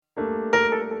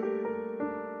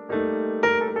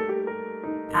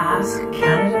Ask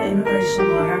Canada Immigration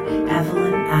Lawyer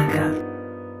Evelyn Aka.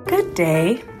 Good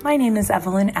day. My name is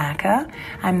Evelyn Aka.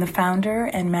 I'm the founder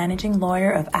and managing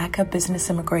lawyer of Aka Business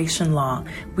Immigration Law.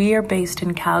 We are based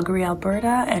in Calgary,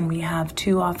 Alberta, and we have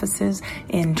 2 offices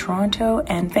in Toronto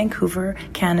and Vancouver,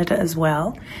 Canada as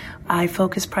well. I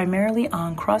focus primarily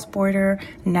on cross-border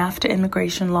NAFTA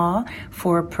immigration law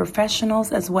for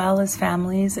professionals as well as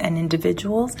families and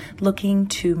individuals looking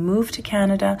to move to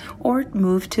Canada or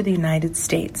move to the United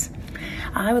States.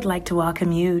 I would like to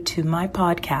welcome you to my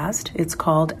podcast. It's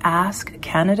called Ask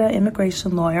Canada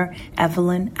Immigration Lawyer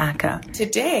Evelyn Aka.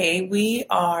 Today, we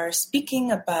are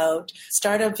speaking about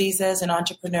startup visas and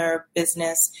entrepreneur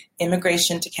business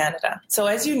immigration to Canada. So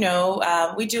as you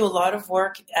know, we do a lot of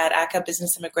work at Aka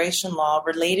Business Immigration Law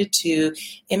related to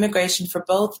immigration for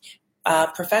both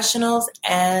professionals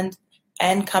and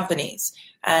companies.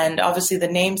 And obviously the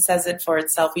name says it for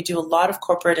itself. We do a lot of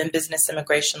corporate and business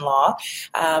immigration law,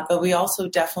 but we also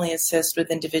definitely assist with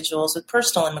individuals with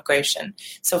personal immigration.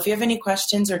 So if you have any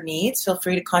questions or needs, feel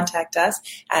free to contact us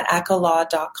at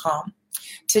akalaw.com.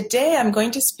 Today, I'm going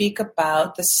to speak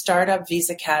about the startup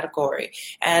visa category,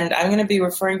 and I'm going to be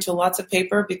referring to lots of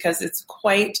paper because it's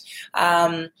quite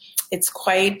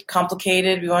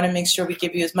complicated. We want to make sure we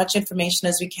give you as much information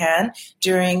as we can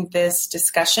during this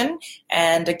discussion.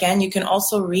 And again, you can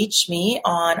also reach me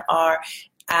on our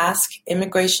Ask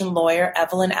Immigration Lawyer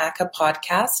Evelyn Aka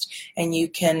podcast, and you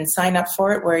can sign up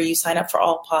for it where you sign up for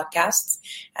all podcasts,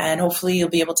 and hopefully you'll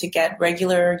be able to get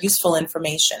regular, useful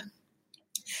information.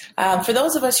 For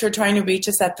those of us who are trying to reach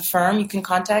us at the firm, you can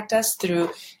contact us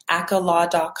through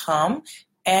akalaw.com,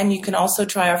 and you can also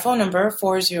try our phone number,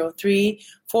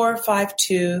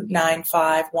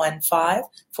 403-452-9515,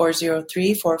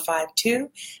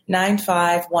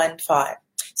 403-452-9515.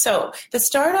 So the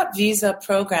Startup Visa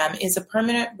program is a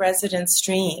permanent residence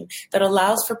stream that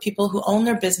allows for people who own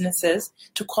their businesses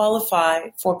to qualify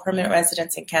for permanent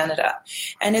residence in Canada.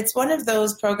 And it's one of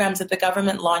those programs that the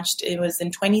government launched. It was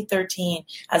in 2013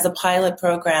 as a pilot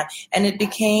program, and it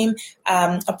became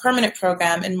a permanent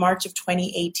program in March of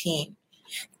 2018.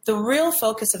 The real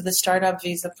focus of the Startup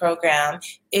Visa program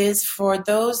is for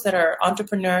those that are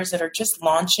entrepreneurs that are just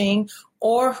launching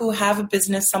or who have a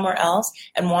business somewhere else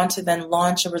and want to then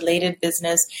launch a related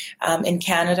business in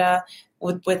Canada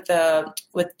with the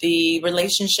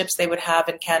relationships they would have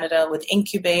in Canada with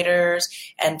incubators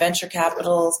and venture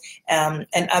capitals and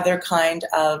other kind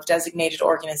of designated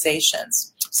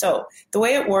organizations. So the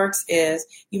way it works is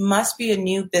you must be a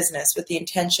new business with the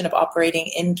intention of operating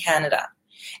in Canada.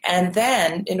 And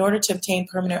then, in order to obtain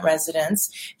permanent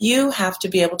residence, you have to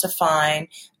be able to find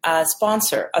a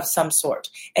sponsor of some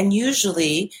sort. And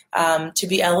usually, to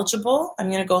be eligible, I'm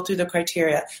going to go through the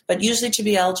criteria, but usually to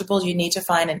be eligible, you need to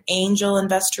find an angel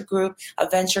investor group, a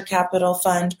venture capital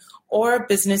fund, or a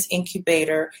business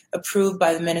incubator approved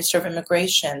by the Minister of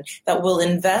Immigration that will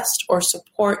invest or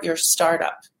support your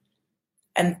startup.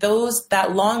 And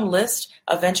that long list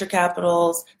of venture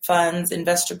capitals, funds,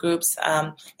 investor groups,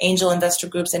 angel investor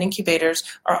groups, and incubators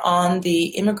are on the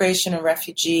Immigration and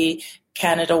Refugee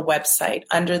Canada website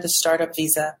under the Startup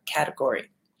Visa category.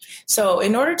 So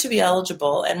in order to be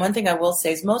eligible, and one thing I will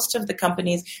say is most of the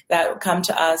companies that come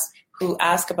to us who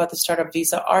ask about the Startup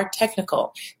Visa are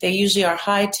technical. They usually are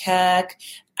high-tech,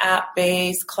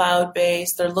 app-based,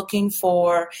 cloud-based. They're looking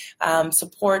for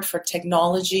support for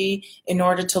technology in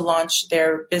order to launch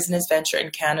their business venture in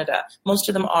Canada. Most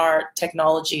of them are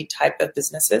technology type of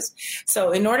businesses. So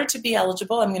in order to be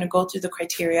eligible, I'm going to go through the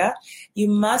criteria. You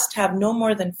must have no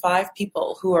more than 5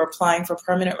 people who are applying for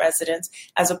permanent residence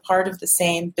as a part of the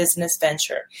same business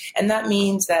venture. And that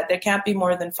means that there can't be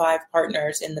more than 5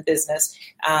 partners in the business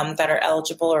that are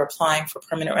eligible or applying for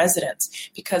permanent residence.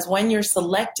 Because when you're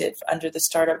selected under the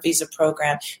Startup Visa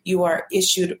program, you are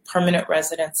issued permanent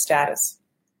resident status.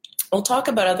 We'll talk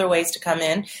about other ways to come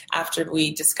in after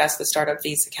we discuss the Startup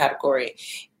Visa category.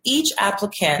 Each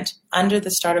applicant under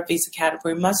the Startup Visa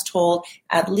category must hold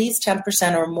at least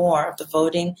 10% or more of the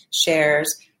voting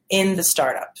shares in the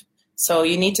startup. So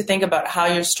you need to think about how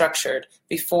you're structured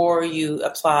before you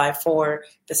apply for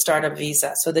the Startup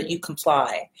Visa so that you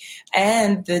comply.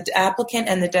 And the applicant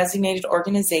and the designated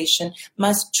organization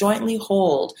must jointly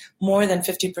hold more than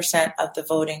 50% of the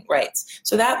voting rights.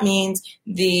 So that means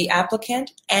the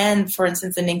applicant and, for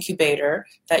instance, an incubator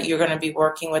that you're going to be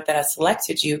working with that has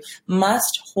selected you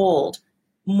must hold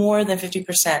more than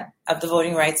 50% of the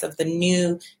voting rights of the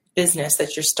new business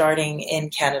that you're starting in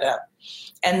Canada.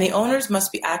 And the owners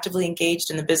must be actively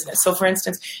engaged in the business. So, for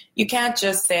instance, you can't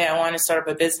just say, I want to start up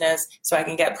a business so I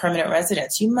can get permanent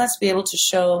residence. You must be able to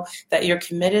show that you're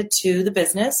committed to the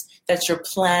business, that you're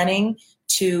planning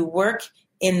to work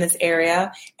in this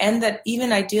area, and that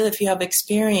even ideally if you have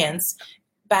experience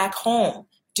back home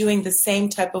doing the same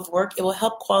type of work, it will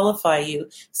help qualify you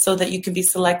so that you can be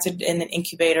selected in an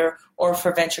incubator or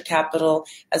for venture capital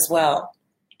as well.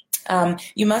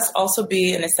 You must also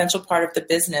be an essential part of the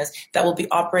business that will be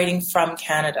operating from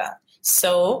Canada.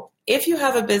 So if you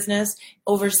have a business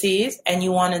overseas and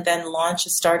you want to then launch a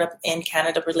startup in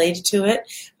Canada related to it,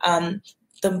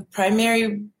 the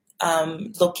primary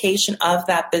location of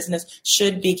that business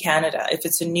should be Canada if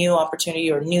it's a new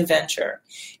opportunity or new venture.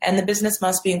 And the business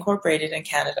must be incorporated in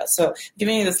Canada. So I'm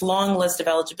giving you this long list of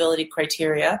eligibility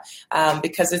criteria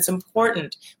because it's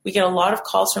important. We get a lot of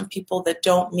calls from people that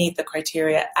don't meet the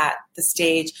criteria at the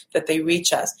stage that they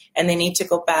reach us, and they need to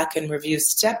go back and review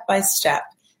step by step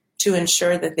to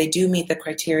ensure that they do meet the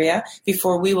criteria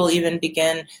before we will even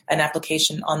begin an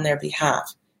application on their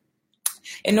behalf.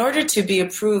 In order to be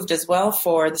approved as well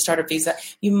for the startup visa,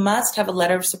 you must have a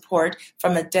letter of support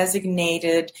from a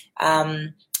designated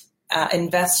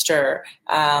investor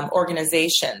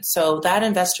organization. So that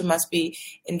investor must be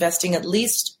investing at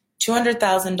least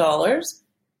 $200,000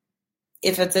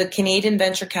 if it's a Canadian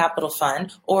venture capital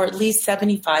fund, or at least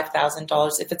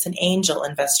 $75,000 if it's an angel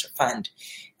investor fund.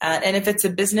 And if it's a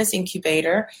business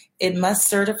incubator, it must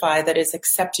certify that it's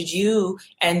accepted you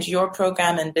and your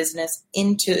program and business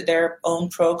into their own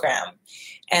program.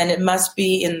 And it must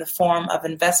be in the form of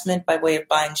investment by way of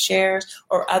buying shares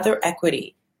or other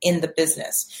equity in the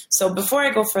business. So before I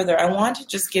go further, I want to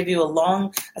just give you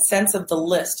a sense of the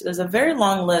list. There's a very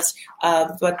long list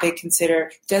of what they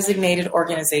consider designated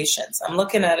organizations. I'm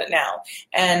looking at it now.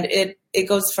 And it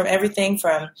goes from everything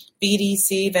from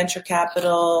BDC, venture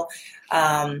capital,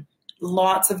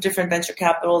 lots of different venture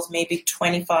capitals, maybe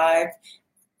 25,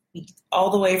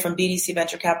 all the way from BDC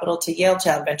Venture Capital to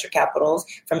Yaletown Venture Capitals,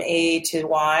 from A to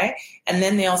Y. And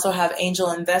then they also have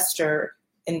angel investors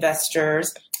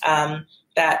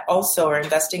that also are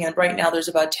investing. And right now there's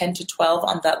about 10 to 12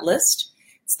 on that list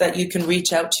so that you can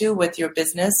reach out to with your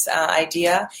business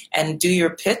idea and do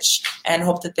your pitch and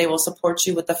hope that they will support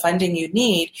you with the funding you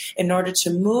need in order to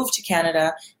move to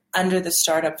Canada under the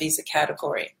startup visa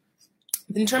category.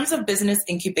 In terms of business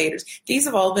incubators, these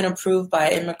have all been approved by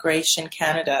Immigration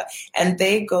Canada, and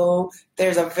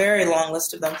there's a very long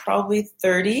list of them, probably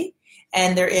 30,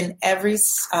 and they're in every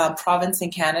province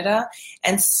in Canada.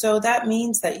 And so that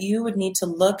means that you would need to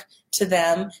look to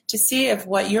them to see if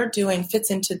what you're doing fits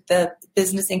into the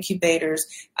business incubator's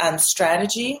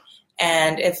strategy.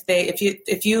 And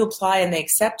if you apply and they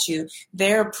accept you,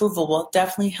 their approval will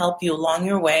definitely help you along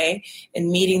your way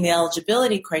in meeting the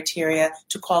eligibility criteria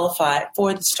to qualify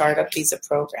for the startup visa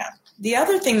program. The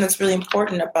other thing that's really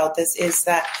important about this is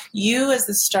that you as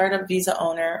the startup visa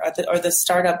owner or the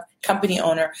startup company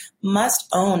owner must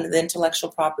own the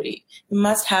intellectual property. You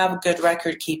must have good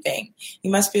record keeping. You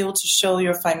must be able to show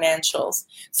your financials.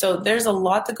 So there's a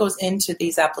lot that goes into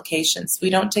these applications.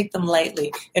 We don't take them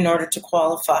lightly in order to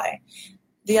qualify.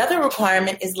 The other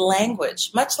requirement is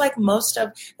language. Much like most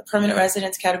of the permanent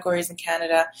residence categories in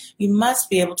Canada, you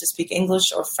must be able to speak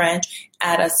English or French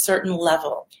at a certain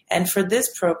level. And for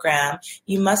this program,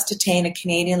 you must attain a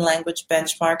Canadian language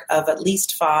benchmark of at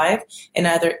least 5 in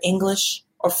either English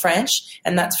or French,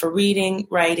 and that's for reading,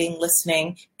 writing,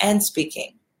 listening, and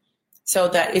speaking. So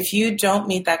that if you don't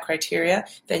meet that criteria,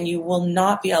 then you will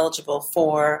not be eligible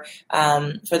for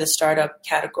the startup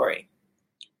category.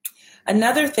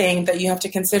 Another thing that you have to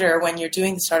consider when you're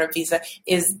doing the startup visa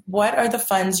is what are the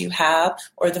funds you have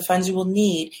or the funds you will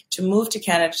need to move to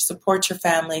Canada to support your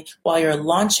family while you're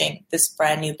launching this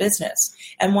brand new business.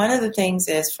 And one of the things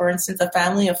is, for instance, a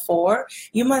family of 4,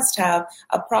 you must have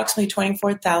approximately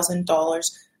 $24,000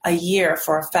 a year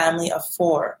for a family of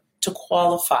 4 to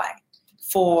qualify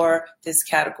for this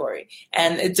category.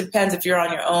 And it depends. If you're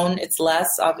on your own, it's less.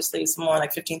 Obviously, it's more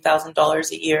like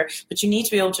 $15,000 a year. But you need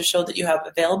to be able to show that you have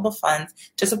available funds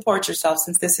to support yourself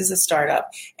since this is a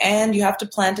startup. And you have to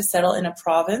plan to settle in a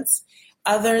province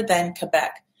other than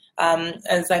Quebec.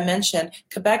 As I mentioned,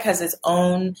 Quebec has its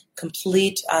own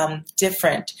complete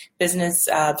different business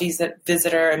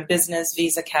visitor and business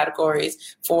visa categories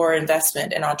for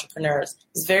investment and entrepreneurs.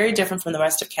 It's very different from the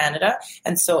rest of Canada.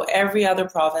 And so every other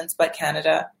province but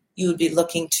Canada, you would be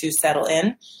looking to settle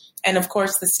in. And of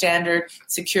course, the standard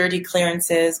security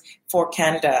clearances for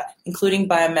Canada, including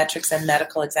biometrics and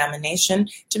medical examination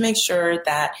to make sure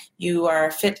that you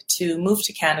are fit to move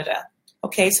to Canada.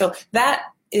 Okay, so that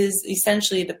is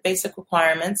essentially the basic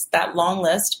requirements, that long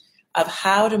list of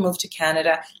how to move to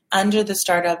Canada under the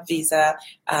startup visa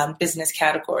business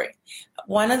category.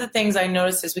 One of the things I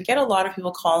noticed is we get a lot of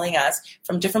people calling us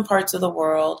from different parts of the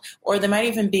world, or they might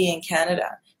even be in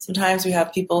Canada, Sometimes we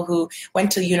have people who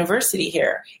went to university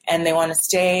here and they want to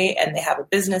stay and they have a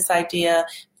business idea.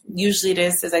 Usually it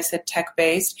is, as I said,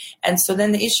 tech-based. And so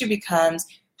then the issue becomes,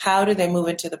 how do they move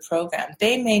into the program?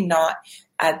 They may not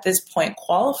at this point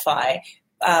qualify,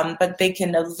 but they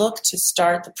can look to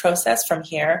start the process from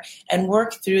here and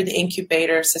work through the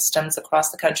incubator systems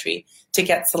across the country to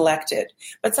get selected.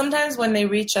 But sometimes when they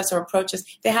reach us or approach us,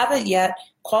 they haven't yet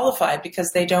qualified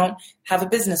because they don't have a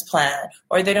business plan,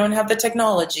 or they don't have the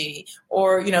technology,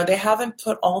 or they haven't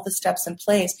put all the steps in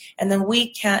place, and then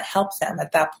we can't help them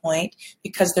at that point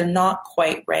because they're not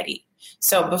quite ready.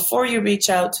 So before you reach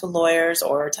out to lawyers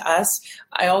or to us,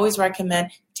 I always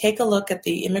recommend take a look at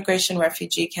the Immigration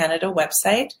Refugee Canada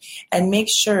website and make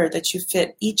sure that you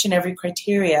fit each and every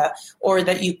criteria, or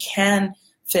that you can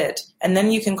fit. And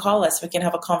then you can call us. We can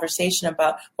have a conversation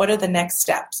about what are the next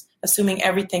steps, assuming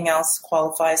everything else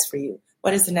qualifies for you.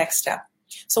 What is the next step?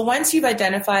 So once you've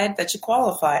identified that you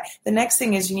qualify, the next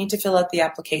thing is you need to fill out the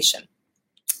application.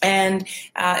 And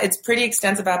it's pretty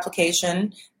extensive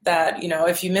application that,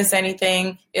 if you miss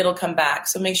anything, it'll come back.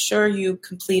 So make sure you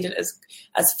complete it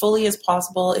as fully as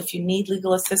possible. If you need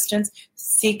legal assistance,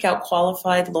 seek out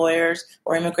qualified lawyers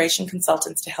or immigration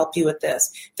consultants to help you with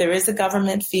this. There is a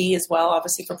government fee as well,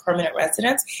 obviously, for permanent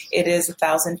residents. It is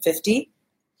 $1,050.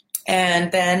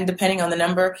 And then depending on the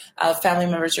number of family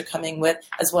members you're coming with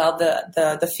as well,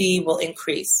 the fee will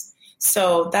increase.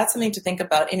 So that's something to think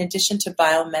about in addition to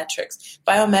biometrics.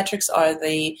 Biometrics are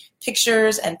the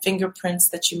pictures and fingerprints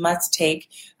that you must take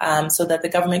so that the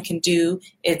government can do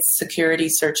its security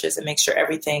searches and make sure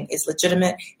everything is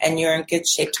legitimate and you're in good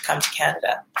shape to come to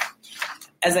Canada.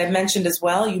 As I mentioned as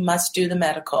well, you must do the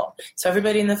medical. So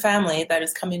everybody in the family that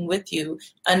is coming with you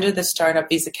under the startup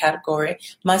visa category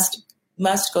must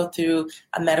go through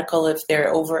a medical if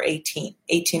they're over 18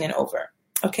 and over.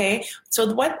 Okay,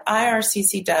 so what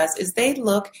IRCC does is they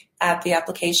look at the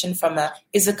application from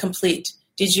is it complete?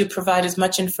 Did you provide as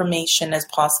much information as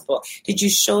possible? Did you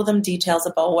show them details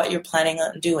about what you're planning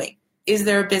on doing? Is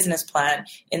there a business plan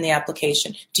in the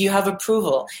application? Do you have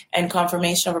approval and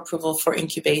confirmation of approval for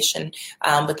incubation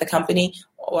with the company?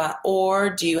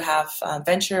 Or do you have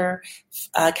venture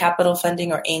capital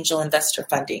funding or angel investor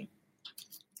funding?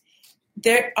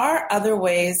 There are other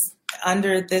ways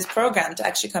under this program to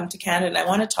actually come to Canada, and I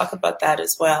want to talk about that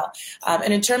as well.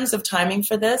 And in terms of timing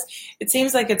for this, it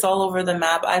seems like it's all over the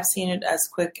map. I've seen it as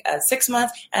quick as 6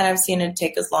 months, and I've seen it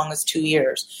take as long as 2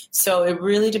 years. So it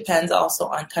really depends also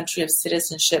on country of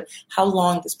citizenship, how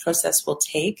long this process will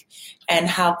take, and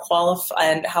how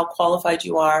qualified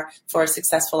you are for a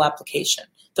successful application.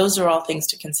 Those are all things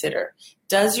to consider.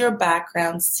 Does your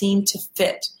background seem to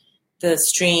fit the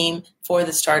stream for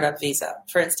the startup visa?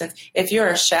 For instance, if you're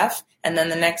a chef and then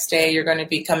the next day you're going to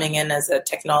be coming in as a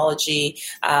technology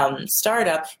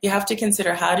startup, you have to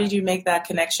consider, how did you make that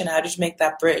connection? How did you make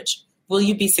that bridge? Will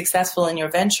you be successful in your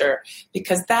venture?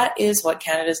 Because that is what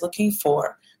Canada is looking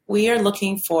for. We are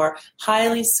looking for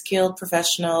highly skilled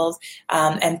professionals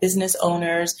and business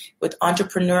owners with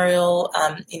entrepreneurial,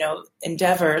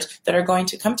 endeavors that are going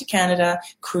to come to Canada,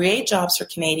 create jobs for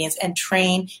Canadians, and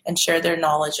train and share their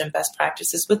knowledge and best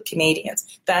practices with Canadians.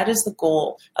 That is the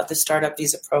goal of the Startup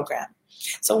Visa program.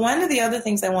 So one of the other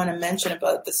things I want to mention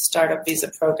about the Startup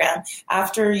Visa program,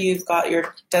 after you've got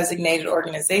your designated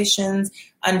organizations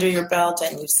under your belt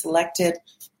and you've selected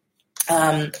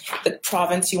the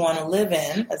province you want to live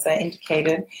in, as I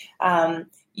indicated,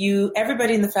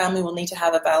 everybody in the family will need to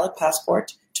have a valid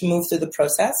passport to move through the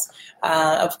process,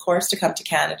 of course, to come to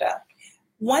Canada.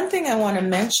 One thing I want to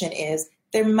mention is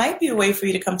there might be a way for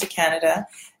you to come to Canada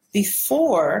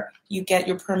before you get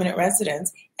your permanent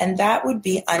residence, and that would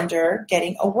be under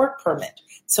getting a work permit.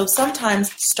 So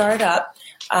sometimes startup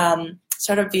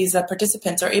visa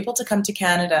participants are able to come to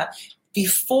Canada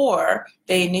before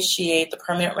they initiate the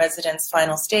permanent residence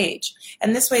final stage.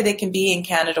 And this way they can be in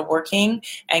Canada working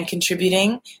and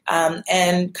contributing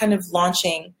and kind of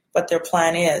launching what their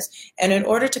plan is. And in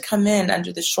order to come in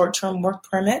under the short-term work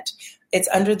permit, it's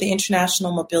under the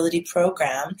International Mobility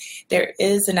Program. There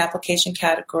is an application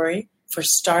category for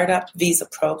Startup Visa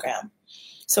Program.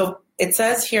 So it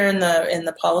says here in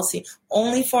the policy,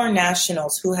 only for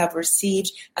nationals who have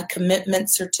received a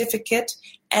commitment certificate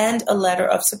and a letter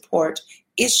of support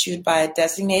issued by a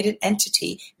designated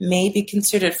entity may be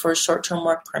considered for a short-term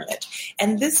work permit.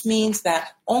 And this means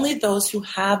that only those who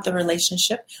have the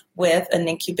relationship with an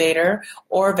incubator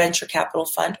or venture capital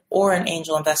fund or an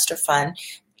angel investor fund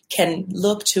can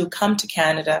look to come to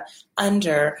Canada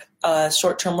under a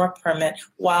short-term work permit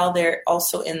while they're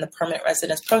also in the permanent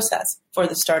residence process for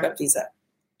the startup visa.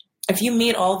 If you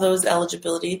meet all those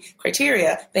eligibility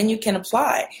criteria, then you can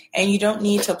apply, and you don't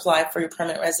need to apply for your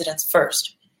permanent residence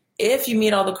first. If you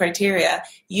meet all the criteria,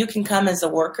 you can come as a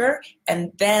worker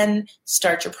and then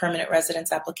start your permanent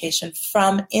residence application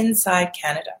from inside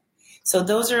Canada. So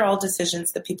those are all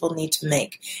decisions that people need to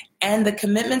make. And the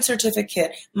commitment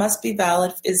certificate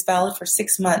is valid for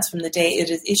 6 months from the day it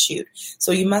is issued.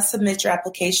 So you must submit your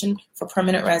application for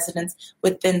permanent residence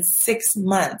within 6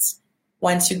 months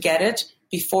once you get it,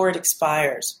 before it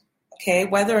expires, okay,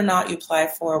 whether or not you apply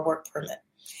for a work permit.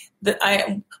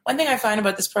 One thing I find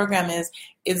about this program is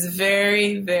it's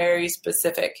very, very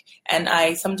specific. And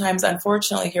I sometimes,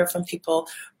 unfortunately, hear from people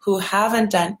who haven't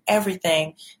done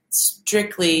everything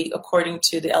strictly according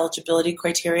to the eligibility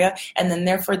criteria, and then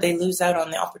therefore they lose out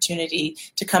on the opportunity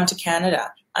to come to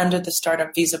Canada under the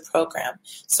Startup Visa program.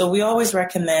 So we always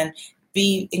recommend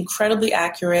be incredibly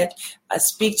accurate,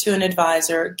 speak to an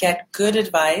advisor, get good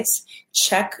advice,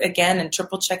 check again and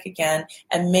triple check again,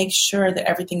 and make sure that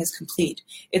everything is complete.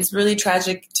 It's really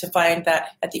tragic to find that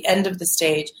at the end of the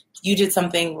stage, you did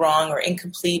something wrong or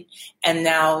incomplete, and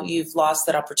now you've lost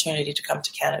that opportunity to come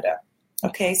to Canada.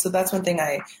 Okay, so that's one thing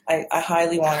I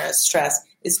highly want to stress,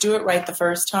 is do it right the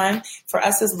first time. For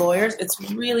us as lawyers, it's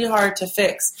really hard to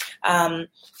fix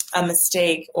a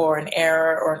mistake or an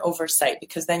error or an oversight,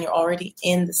 because then you're already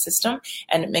in the system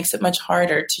and it makes it much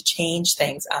harder to change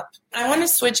things up. I want to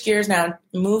switch gears now,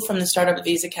 move from the startup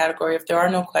visa category if there are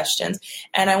no questions,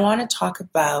 and I want to talk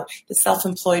about the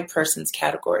self-employed persons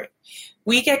category.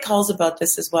 We get calls about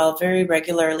this as well very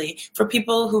regularly for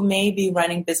people who may be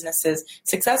running businesses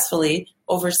successfully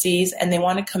overseas and they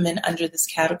want to come in under this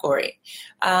category.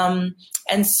 And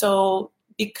so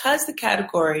because the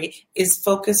category is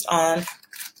focused on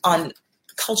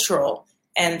cultural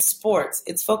and sports,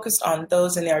 it's focused on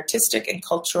those in the artistic and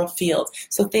cultural fields.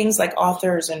 So things like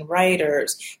authors and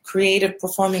writers, creative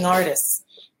performing artists,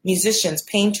 musicians,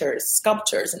 painters,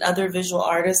 sculptors, and other visual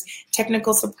artists,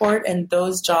 technical support, and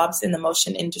those jobs in the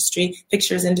motion industry,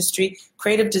 pictures industry,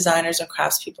 creative designers, and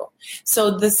craftspeople.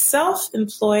 So the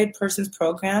self-employed persons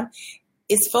program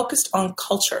is focused on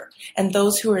culture and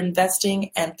those who are investing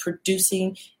and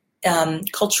producing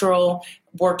cultural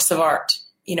works of art,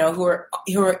 who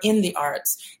are in the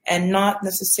arts, and not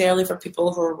necessarily for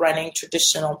people who are running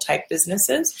traditional type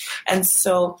businesses. And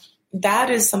so that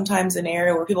is sometimes an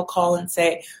area where people call and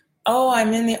say, oh,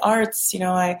 I'm in the arts,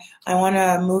 I want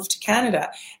to move to Canada.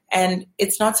 And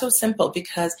it's not so simple,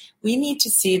 because we need to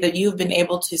see that you've been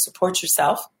able to support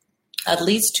yourself at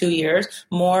least 2 years,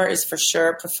 more is for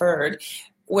sure preferred,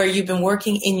 where you've been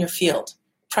working in your field,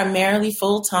 primarily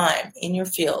full-time in your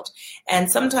field.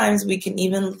 And sometimes we can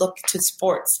even look to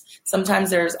sports. Sometimes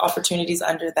there's opportunities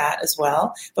under that as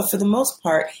well. But for the most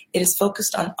part, it is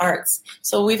focused on arts.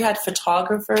 So we've had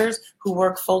photographers who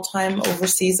work full-time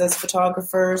overseas as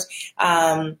photographers.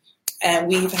 And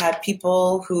we've had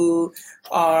people who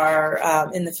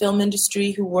are in the film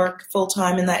industry who work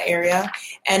full-time in that area.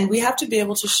 And we have to be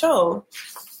able to show,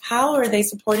 how are they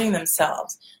supporting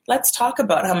themselves? Let's talk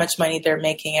about how much money they're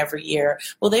making every year.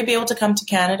 Will they be able to come to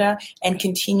Canada and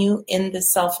continue in the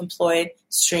self-employed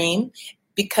stream?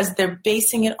 Because they're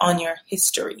basing it on your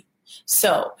history.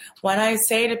 So when I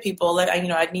say to people that,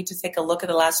 I'd need to take a look at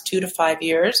the last 2 to 5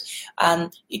 years,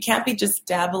 you can't be just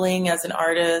dabbling as an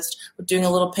artist or doing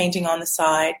a little painting on the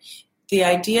side. The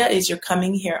idea is you're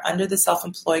coming here under the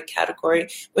self-employed category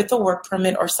with a work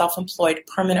permit or self-employed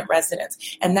permanent residence.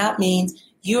 And that means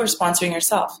you are sponsoring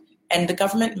yourself. And the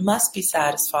government must be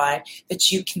satisfied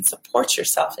that you can support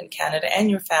yourself in Canada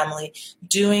and your family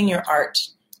doing your art,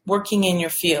 working in your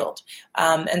field.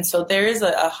 And so there is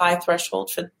a high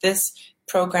threshold for this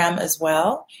program as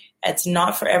well. It's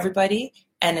not for everybody.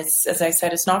 And it's, as I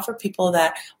said, it's not for people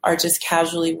that are just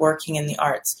casually working in the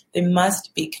arts. They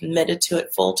must be committed to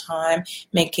it full time,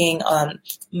 making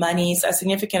money, a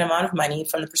significant amount of money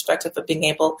from the perspective of being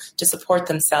able to support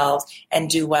themselves and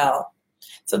do well.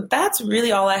 So that's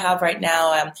really all I have right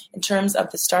now in terms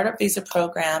of the Startup Visa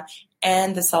program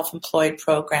and the self-employed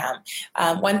program.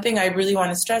 One thing I really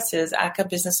want to stress is ACA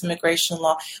Business Immigration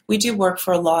Law. We do work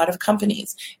for a lot of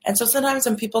companies. And so sometimes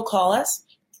when people call us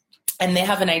and they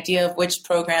have an idea of which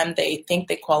program they think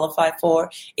they qualify for,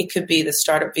 it could be the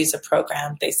Startup Visa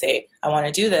program. They say, I want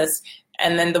to do this.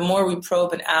 And then the more we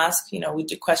probe and ask, we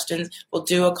do questions, we'll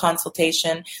do a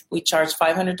consultation. We charge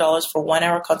 $500 for 1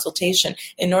 hour consultation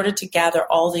in order to gather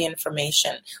all the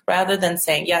information, rather than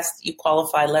saying, yes, you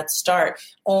qualify, let's start,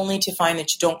 only to find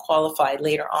that you don't qualify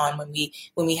later on when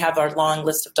we have our long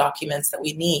list of documents that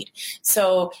we need.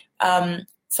 So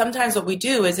sometimes what we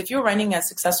do is, if you're running a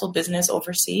successful business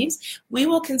overseas, we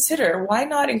will consider, why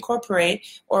not incorporate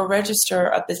or register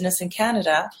a business in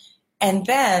Canada and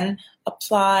then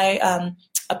apply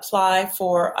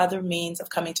for other means of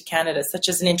coming to Canada, such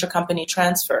as an intercompany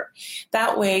transfer.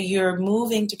 That way, you're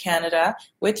moving to Canada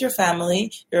with your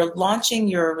family, you're launching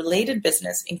your related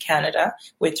business in Canada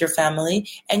with your family,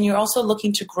 and you're also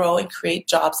looking to grow and create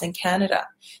jobs in Canada.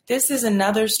 This is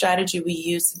another strategy we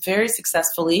use very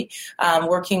successfully,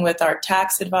 working with our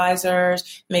tax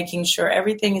advisors, making sure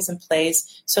everything is in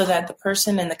place so that the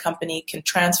person and the company can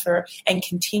transfer and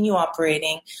continue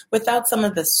operating without some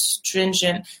of the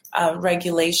stringent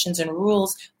regulations and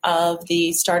rules of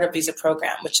the startup visa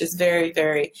program, which is very,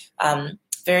 very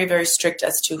strict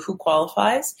as to who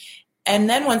qualifies. And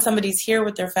then when somebody's here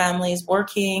with their families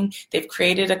working, they've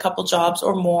created a couple jobs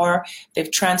or more,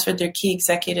 they've transferred their key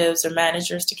executives or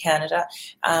managers to Canada,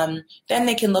 then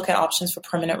they can look at options for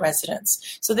permanent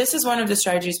residence. So this is one of the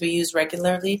strategies we use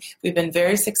regularly. We've been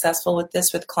very successful with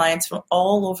this with clients from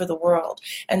all over the world.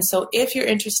 And so if you're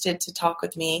interested to talk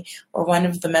with me or one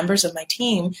of the members of my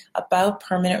team about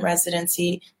permanent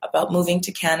residency, about moving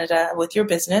to Canada with your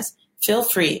business, feel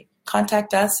free.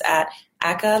 Contact us at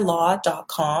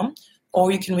acalaw.com, or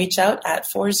you can reach out at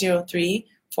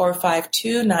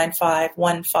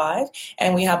 403-452-9515,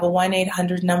 and we have a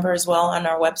 1-800 number as well on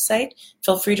our website.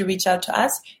 Feel free to reach out to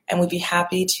us, and we'd be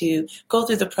happy to go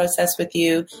through the process with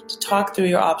you, to talk through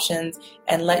your options,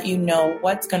 and let you know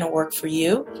what's going to work for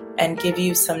you and give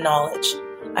you some knowledge.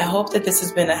 I hope that this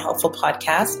has been a helpful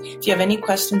podcast. If you have any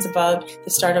questions about the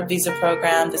Startup Visa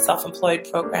Program, the Self-Employed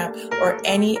Program, or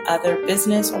any other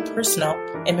business or personal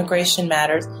immigration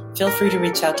matters, feel free to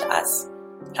reach out to us.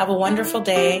 Have a wonderful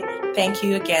day. Thank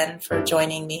you again for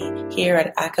joining me here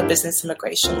at ACA Business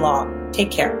Immigration Law. Take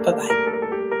care. Bye-bye.